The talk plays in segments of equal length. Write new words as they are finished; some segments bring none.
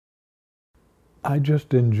I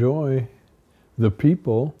just enjoy the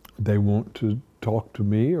people. They want to talk to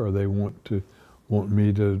me, or they want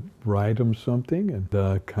me to write them something,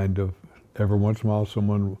 and kind of every once in a while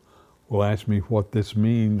someone will ask me what this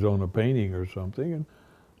means on a painting or something, and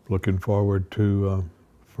looking forward to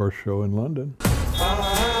first show in London.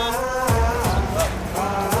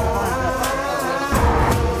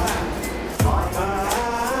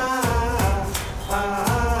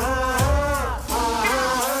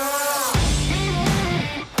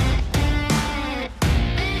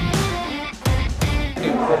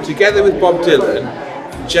 Together with Bob Dylan,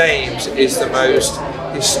 James is the most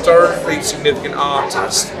historically significant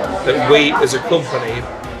artist that we as a company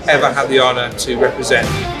ever had the honour to represent.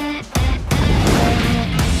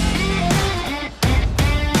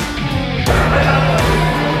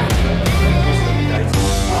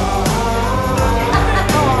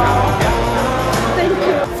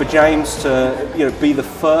 For James to be the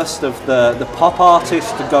first of the pop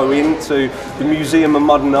artists to go into the Museum of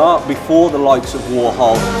Modern Art before the likes of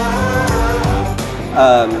Warhol,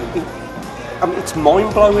 it's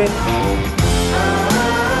mind-blowing.